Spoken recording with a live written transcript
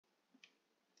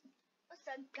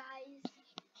up, guys?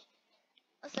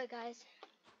 What's up, guys?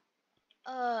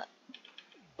 Uh,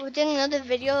 we're doing another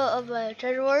video of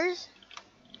Treasure Wars.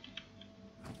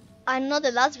 I know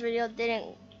the last video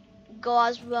didn't go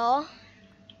as well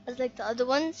as like the other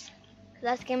ones. Cause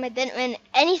last game I didn't win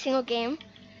any single game,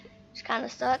 which kind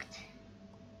of sucked.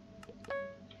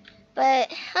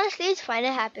 But honestly, it's fine.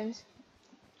 It happens.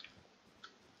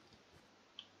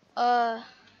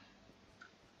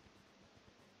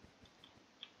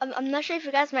 I'm not sure if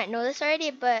you guys might know this already,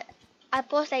 but I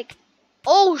post like,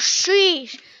 oh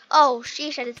sheesh,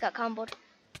 I just got comboed.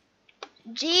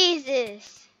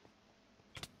 Jesus.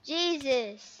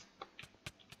 Jeez.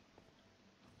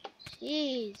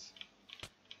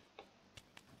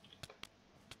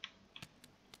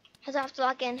 Does I have to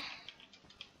lock in?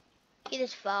 He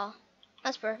just fell.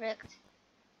 That's perfect.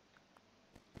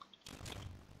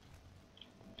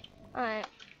 Alright.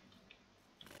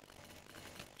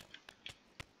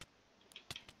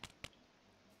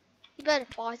 He better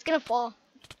fall. He's gonna fall.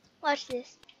 Watch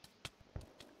this.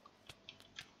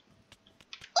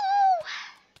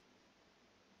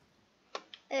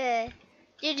 Ooh!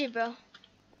 GG, bro.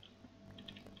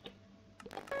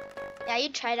 Yeah, you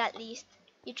tried at least.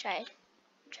 You tried.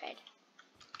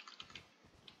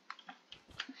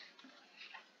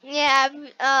 Yeah,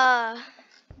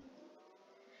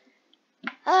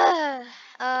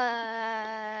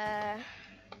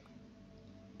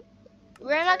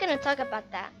 we're not gonna talk about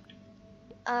that.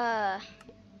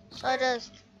 So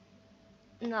just,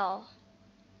 no.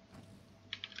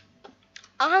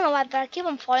 I don't know why, but I keep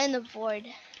on falling the void.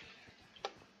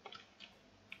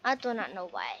 I do not know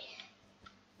why.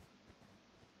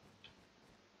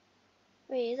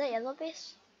 Wait, is that yellow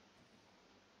base?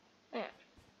 Yeah.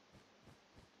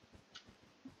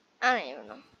 I don't even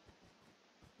know.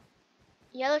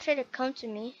 Yellow tried to come to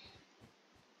me.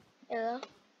 Yellow.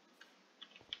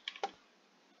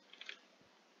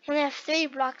 And I have 3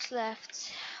 blocks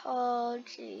left. Oh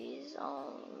jeez.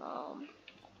 Oh no.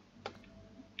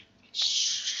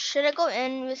 Should I go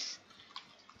in with?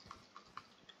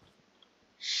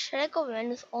 Should I go in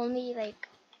with only like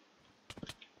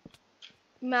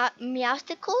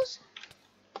Meowsticles?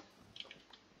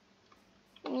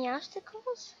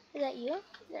 Meowsticles? Is that you?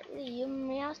 Is that really you,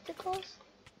 Meowsticles?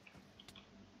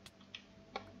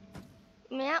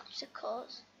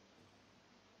 Meowsticles.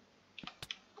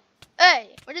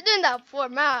 Hey, what are you doing that for,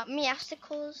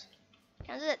 Meowsticles?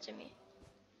 Can't do that to me.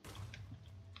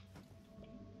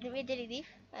 Did he leave?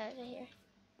 Right here.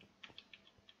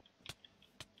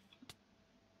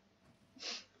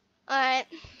 Alright.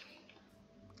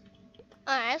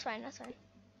 Alright, that's fine.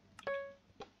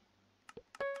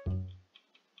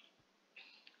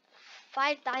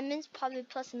 5 diamonds, probably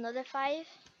plus another 5.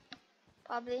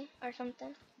 Probably, or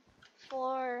something.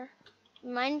 4,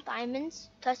 9 diamonds,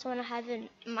 plus one I have in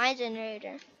my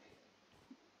generator.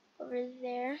 Over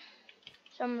there.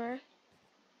 Somewhere.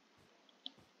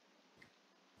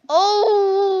 Oh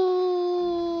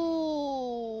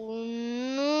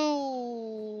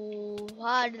no!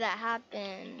 How did that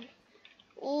happen?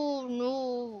 Oh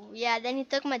no! Yeah, then he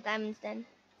took my diamonds. Then.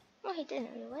 No, he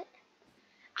didn't. Wait, what?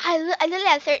 I literally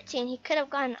had 13. He could have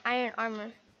gotten iron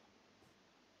armor.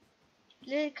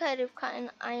 Literally could have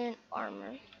gotten iron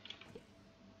armor.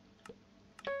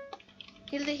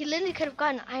 He literally could have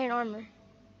gotten iron armor.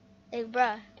 Like,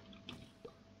 bruh.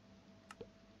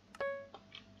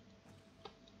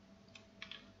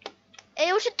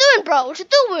 Hey, what you doing, bro? What you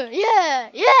doing? Yeah.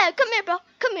 Come here, bro.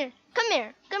 Come here,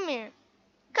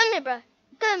 bro.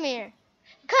 Come here.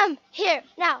 Come here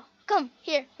now. Come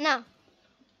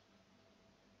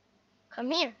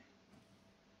here.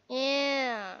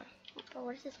 Yeah. Bro,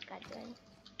 what is this guy doing?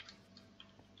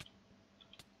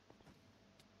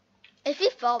 If he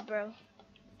fell, bro,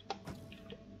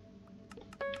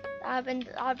 that would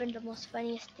have been the most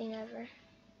funniest thing ever.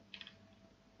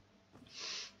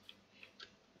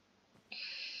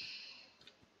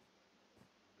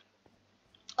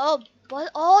 Oh,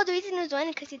 but the reason he was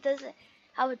winning because he doesn't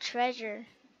have a treasure.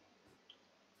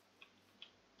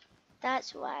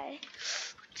 That's why.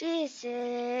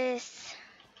 Jesus.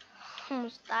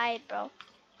 Almost died, bro.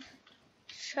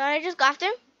 Should I just go after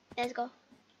him? Let's go.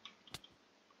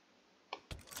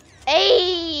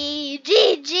 Hey,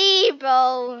 GG,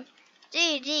 bro.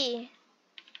 GG,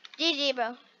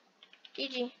 bro.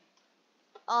 GG.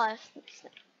 Oh,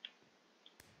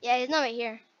 yeah, he's not right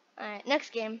here. Alright,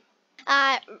 next game.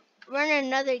 We're in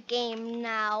another game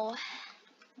now.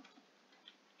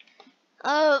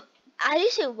 I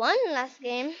actually won last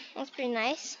game. That's pretty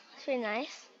nice.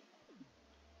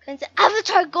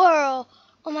 Avatar girl.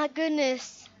 Oh my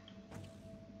goodness.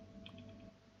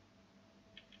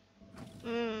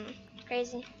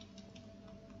 Crazy.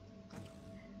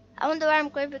 I wonder where I'm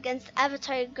going up against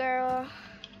Avatar Girl.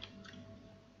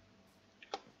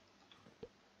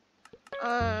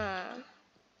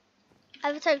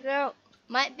 Avatar Girl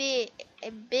might be a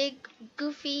big,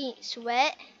 goofy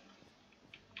sweat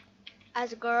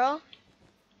as a girl.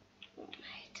 I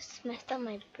just messed up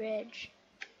my bridge.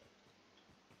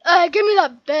 Hey, give me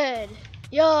that bed.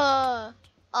 Yeah.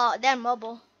 Oh, they're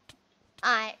mobile.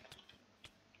 Alright.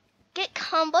 Get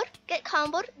comboed. Get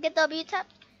comboed. Get W tap.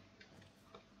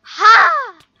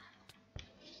 Ha!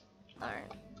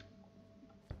 Alright.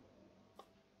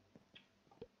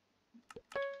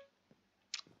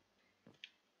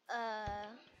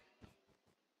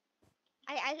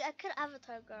 I could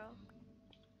Avatar Girl.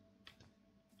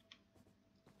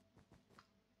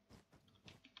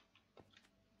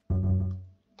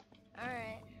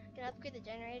 Alright. Can I upgrade the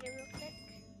generator real quick?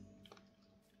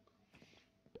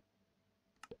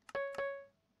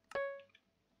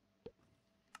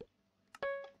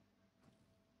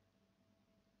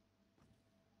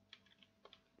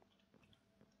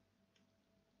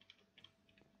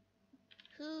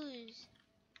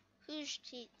 Whose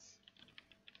cheats?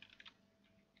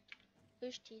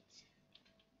 Whose cheats?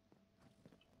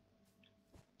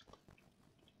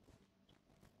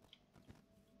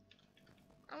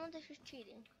 I wonder who's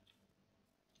cheating.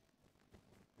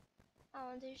 I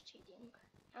wonder who's cheating.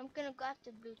 I'm gonna go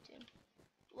after Bluetooth.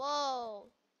 Whoa!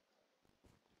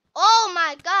 Oh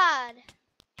my god!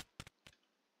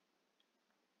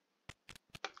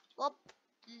 Whoop!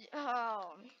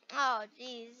 Oh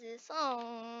Jesus!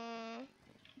 Oh.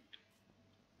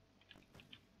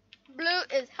 Blue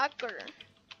is hacker.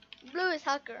 Blue is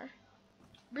hacker.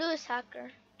 Blue is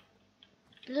hacker.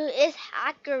 Blue is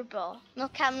hacker, bro. No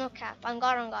cap, no cap. On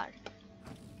guard, on guard.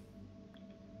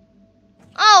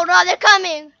 Oh no, they're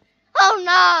coming! Oh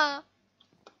no!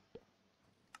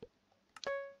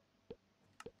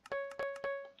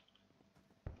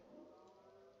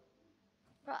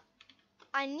 Bro,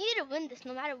 I need to win this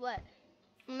no matter what.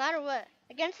 No matter what.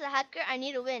 Against the hacker, I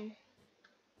need to win.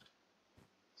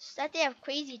 Just that they have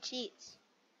crazy cheats.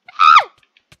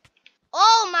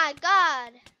 Oh my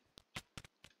god!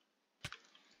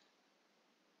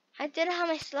 I didn't have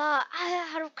my slot. I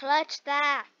had to clutch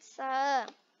that. So,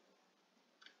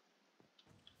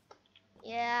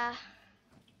 yeah.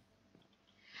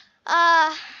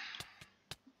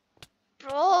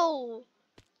 Bro.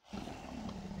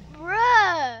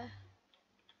 Bruh.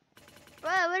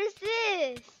 Bruh, what is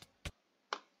this?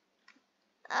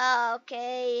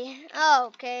 Okay.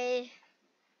 Okay.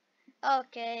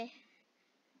 Okay.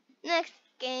 Next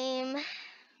game.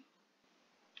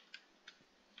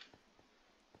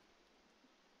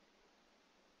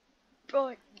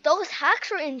 Bro, those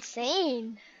hacks were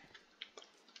insane.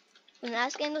 In the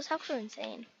last game, those hacks were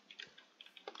insane.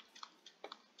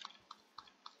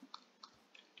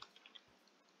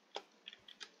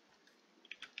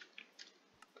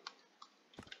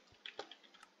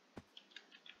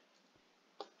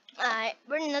 Alright,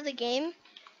 we're in another game.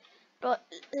 But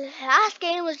last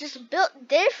game was just built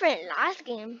different. Last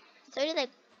game. Started like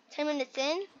 10 minutes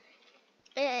in.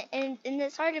 And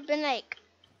it started been like...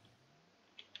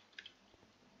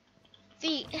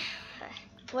 See,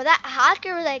 well that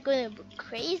hacker was like going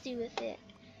crazy with it.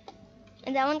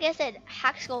 And that one guy said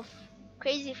hacks go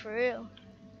crazy for real.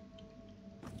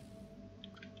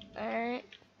 Alright.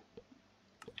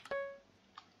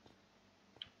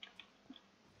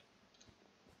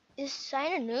 Is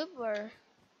Shine a noob or...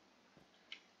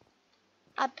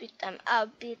 I'll beat them.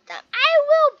 I'll beat them. I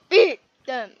will beat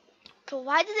them. But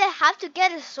why do they have to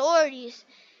get authorities?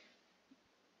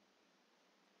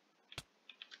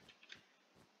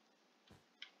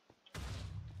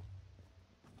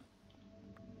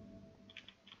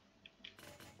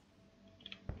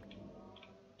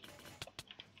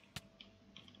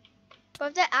 But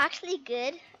if they're actually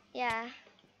good, yeah.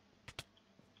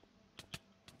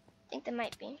 I think they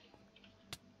might be.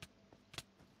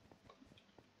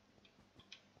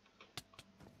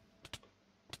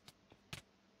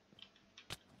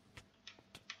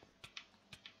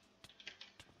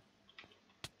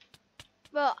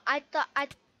 Bro, I thought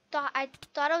I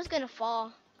was gonna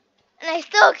fall. And I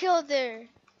still killed her.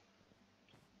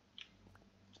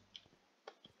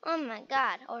 Oh my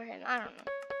god, or him, I don't know.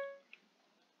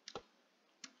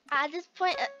 At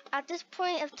this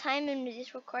point of time in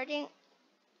this recording,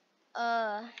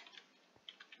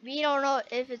 we don't know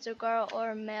if it's a girl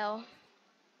or a male,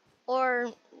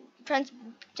 or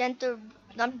transgender,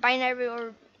 non-binary,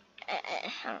 or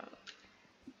I don't know.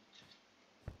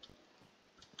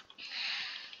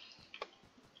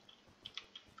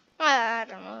 I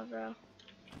don't know, bro.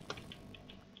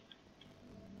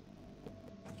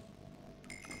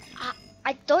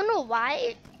 I don't know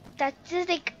why. That's just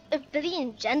like a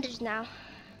billion genders now.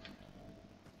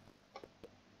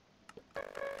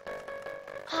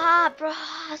 Ah, bro,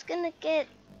 I was gonna get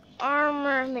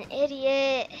armor. I'm an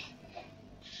idiot.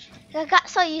 I got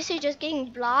so used to just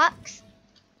getting blocks,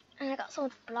 and I got so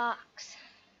much blocks.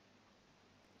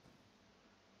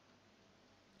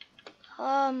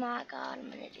 Oh my god,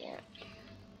 I'm an idiot.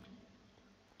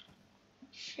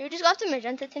 Should we just go after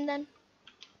Magenta team then?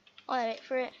 Oh, wait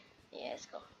for it. Yeah, let's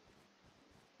go.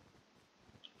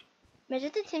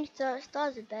 Magenta team still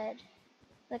has a bed.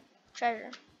 Like,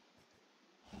 treasure.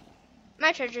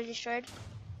 My treasure destroyed.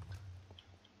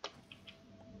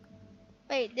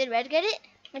 Wait, did Red get it?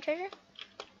 My treasure?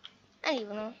 I don't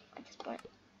even know at this point.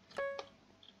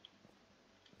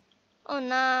 Oh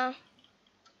nah.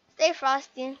 Stay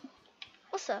frosty.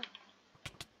 What's up?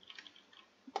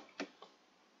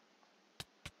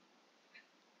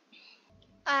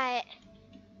 Alright.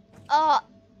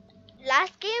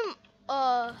 Last game,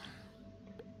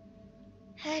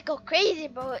 it go crazy,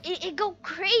 bro. It go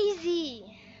crazy.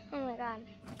 Oh my god.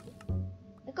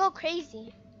 It go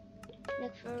crazy.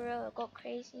 Like for real, it go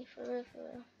crazy. For real, for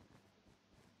real.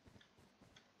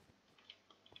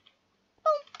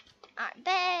 Boom. I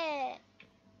bet.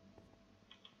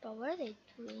 But what are they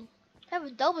doing? They have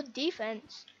a double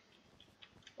defense.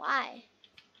 Why?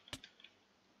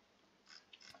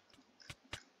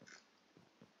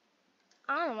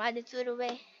 I don't know why they threw it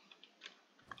away.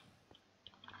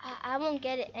 I won't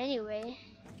get it anyway.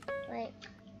 Like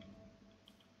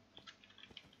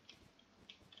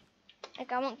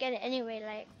I won't get it anyway.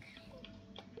 Like,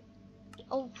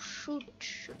 oh shoot,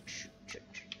 shoot, shoot, shoot.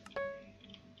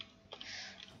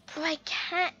 Bro, I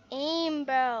can't aim,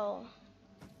 bro.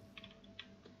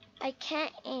 I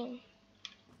can't aim.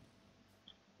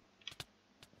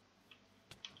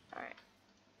 Alright.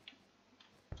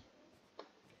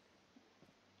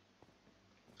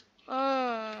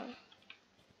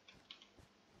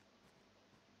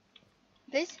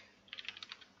 Please?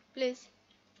 Please.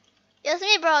 Yeah, it's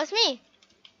me, bro. It's me.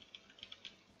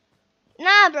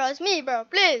 Nah, bro. It's me, bro.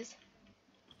 Please.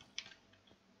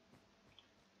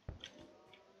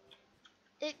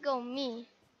 It go me.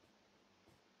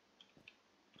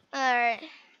 Alright.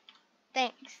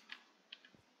 Thanks.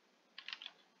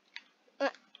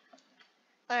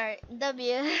 Alright.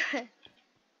 W.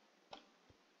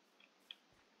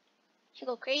 She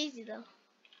go crazy, though.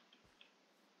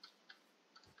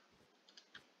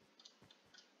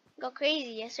 Go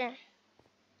crazy, yes, sir.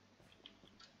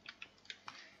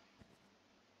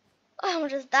 Oh, I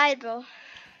almost just died, bro.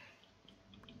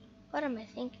 What am I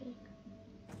thinking?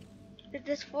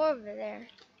 There's 4 over there.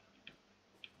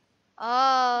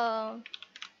 Oh.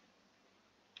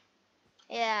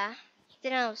 Yeah. He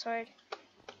didn't have a sword.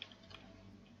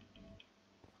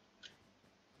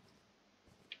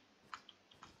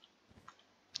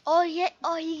 Oh, yeah.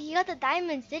 Oh, he got the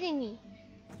diamonds, didn't he?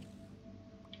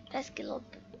 Pesky little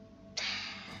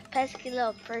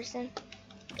person.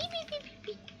 Beep, beep, beep, beep,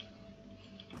 beep.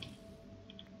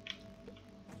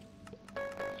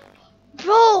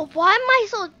 Bro, why am I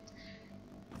so...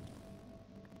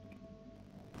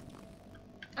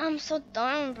 I'm so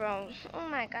dumb, bro. Oh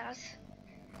my gosh.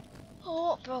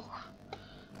 Oh, bro.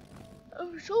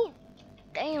 I'm so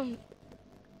damn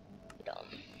dumb.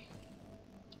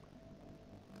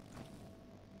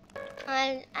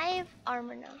 And I have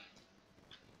armor now.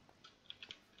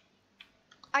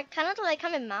 I kind of like how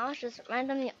my mouse just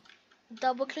randomly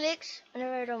double clicks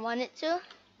whenever I don't want it to.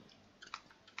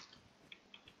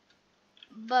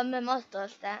 But my mouse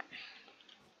does that.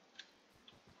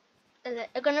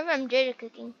 Whenever I'm data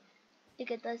clicking,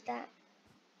 it does that.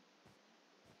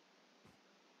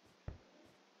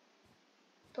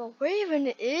 But where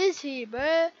even is he,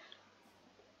 bro?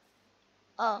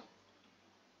 Oh.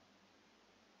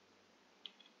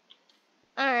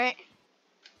 Alright.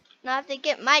 Now if they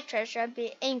get my treasure, I'd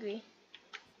be angry.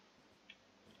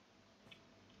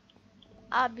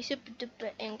 I'll be super duper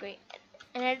angry.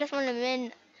 And I just want to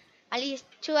win at least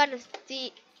 2 out of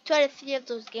 3 of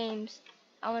those games.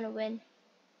 I want to win.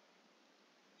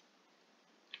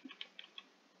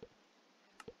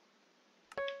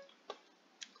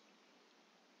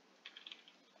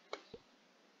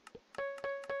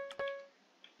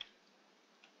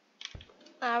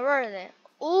 Where are they?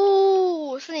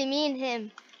 Ooh, it's only me and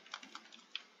him.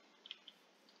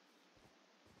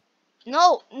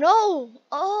 No, no.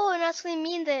 Oh, and that's only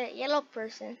me and the yellow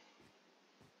person.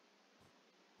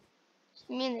 It's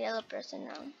me and the yellow person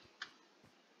now.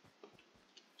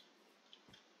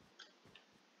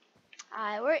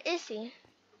 Alright, where is he?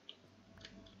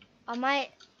 I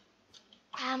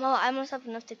almost have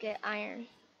enough to get iron.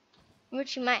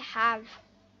 which he might have.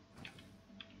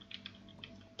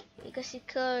 Because he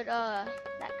killed, that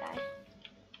guy.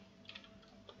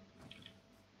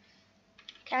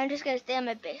 Okay, I'm just gonna stay on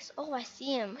my base. Oh, I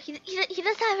see him. He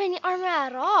doesn't have any armor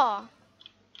at all.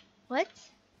 What?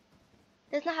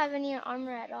 Does not have any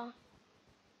armor at all.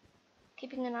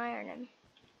 Keeping an eye on him.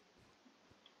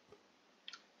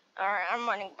 Alright, I'm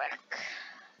running back.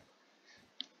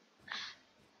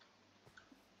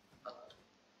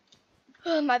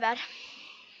 Oh, my bad.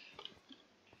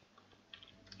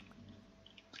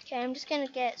 Okay, I'm just gonna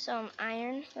get some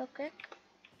iron real quick.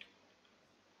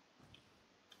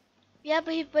 Yeah,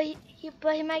 but he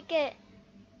might get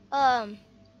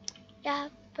yeah,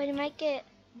 but he might get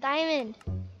diamond.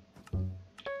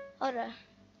 Hold on.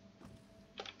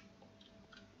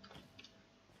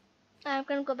 I'm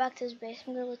gonna go back to his base.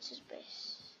 I'm gonna go to his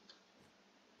base.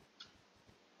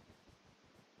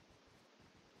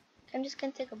 I'm just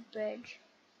gonna take a bridge.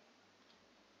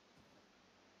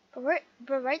 But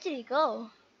where did he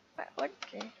go? Where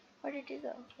did he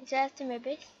go? Is he after my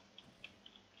base?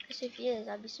 Because if he is,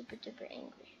 I'll be super duper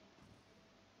angry.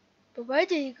 But where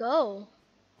did he go?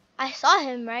 I saw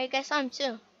him, right? You guys saw him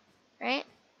too, right?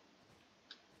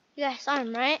 You guys saw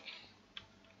him, right?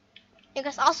 You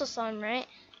guys also saw him, right?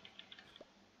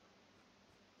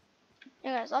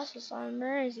 You guys also saw him.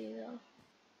 Where is he though?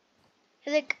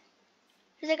 He's like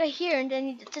right here, and then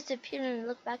he disappeared and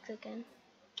looked back again.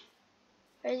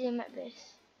 Where is he in my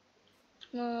base?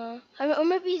 No, or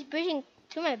maybe he's bridging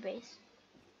to my base.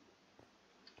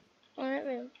 Oh, not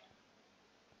really.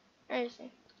 Where is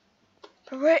he?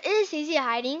 But where is he? Is he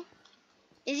hiding?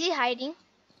 Is he hiding?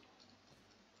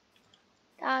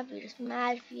 That would be just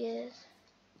mad if he is.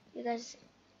 You guys,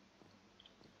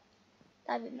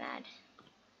 that'd be mad.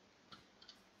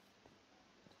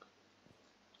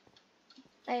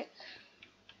 Like,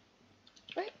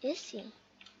 where is he?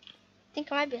 I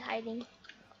think I might be hiding.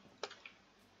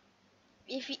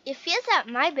 If he is at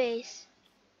my base,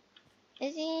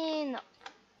 is he? No.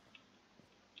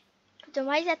 Then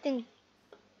why is that thing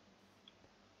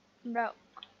broke?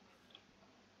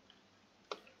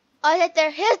 Oh, that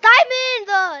there. His diamond,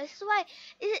 though. This is why.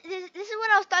 This is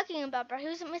what I was talking about, bro. He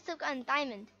must have gotten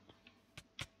diamond.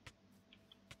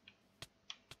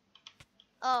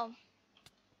 Oh.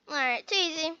 Alright, too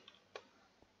easy.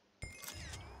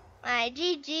 Alright,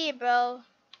 GG, bro.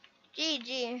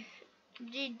 GG.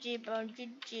 GG, bro.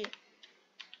 GG.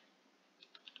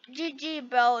 GG,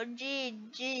 bro.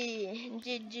 GG.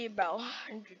 GG, bro.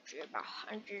 GG, bro.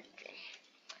 GG.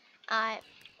 Alright.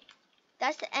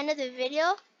 That's the end of the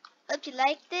video. Hope you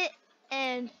liked it.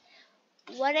 And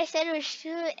what I said was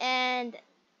true. And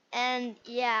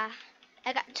yeah.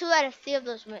 I got 2 out of 3 of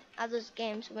those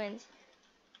games wins.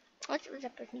 What's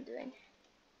that person doing?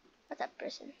 What's that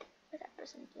person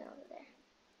doing over there?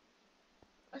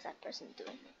 What's that person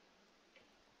doing?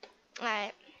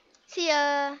 Alright. See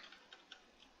ya.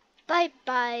 Bye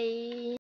bye.